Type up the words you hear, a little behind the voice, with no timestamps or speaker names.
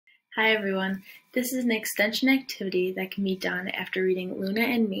Hi everyone, this is an extension activity that can be done after reading Luna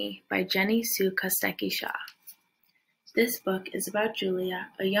and Me by Jenny Sue Kostecki-Shaw. This book is about Julia,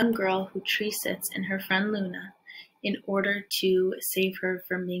 a young girl who tree sits in her friend Luna in order to save her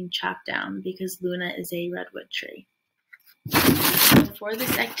from being chopped down because Luna is a redwood tree. So for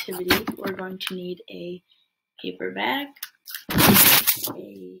this activity, we're going to need a paper bag,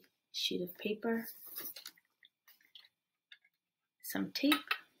 a sheet of paper, some tape,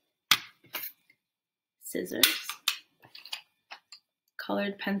 scissors,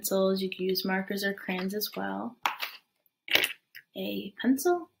 colored pencils, you can use markers or crayons as well, a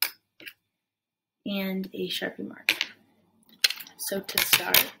pencil, and a Sharpie marker. So to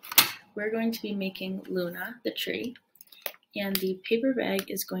start, we're going to be making Luna, the tree, and the paper bag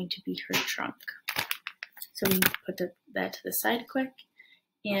is going to be her trunk. So we put that to the side quick,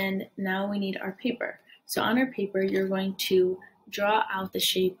 and now we need our paper. So on our paper, you're going to draw out the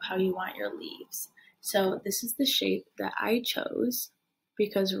shape how you want your leaves. So this is the shape that I chose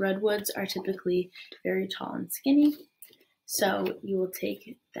because redwoods are typically very tall and skinny. So you will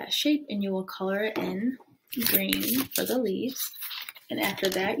take that shape and you will color it in green for the leaves. And after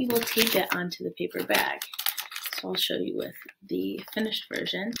that, you will tape it onto the paper bag. So I'll show you with the finished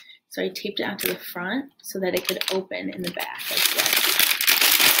version. So I taped it onto the front so that it could open in the back as well.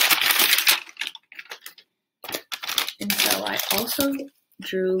 And so I also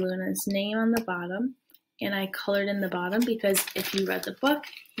drew Luna's name on the bottom, and I colored in the bottom because if you read the book,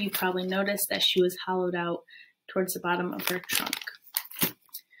 you probably noticed that she was hollowed out towards the bottom of her trunk.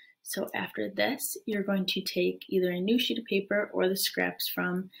 So after this, you're going to take either a new sheet of paper or the scraps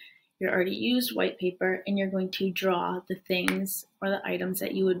from your already used white paper, and you're going to draw the things or the items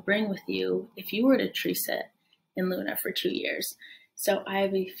that you would bring with you if you were to tree sit in Luna for 2 years. So I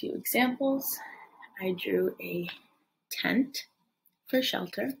have a few examples. I drew a tent for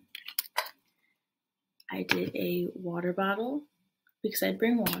shelter. I did a water bottle because I'd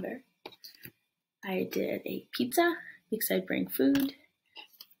bring water. I did a pizza because I'd bring food,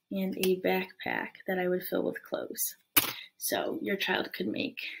 and a backpack that I would fill with clothes. So your child could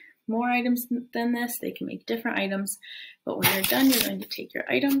make more items than this. They can make different items, but when you're done, you're going to take your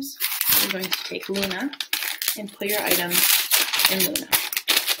items. You're going to take Luna and put your items in Luna.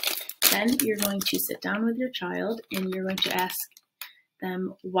 Then you're going to sit down with your child and you're going to ask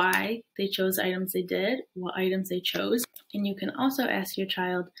them why they chose the items they did, what items they chose, and you can also ask your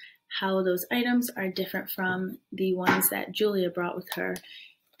child how those items are different from the ones that Julia brought with her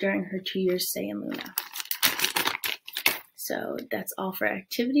during her 2 years stay in Luna. So that's all for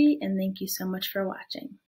activity, and thank you so much for watching.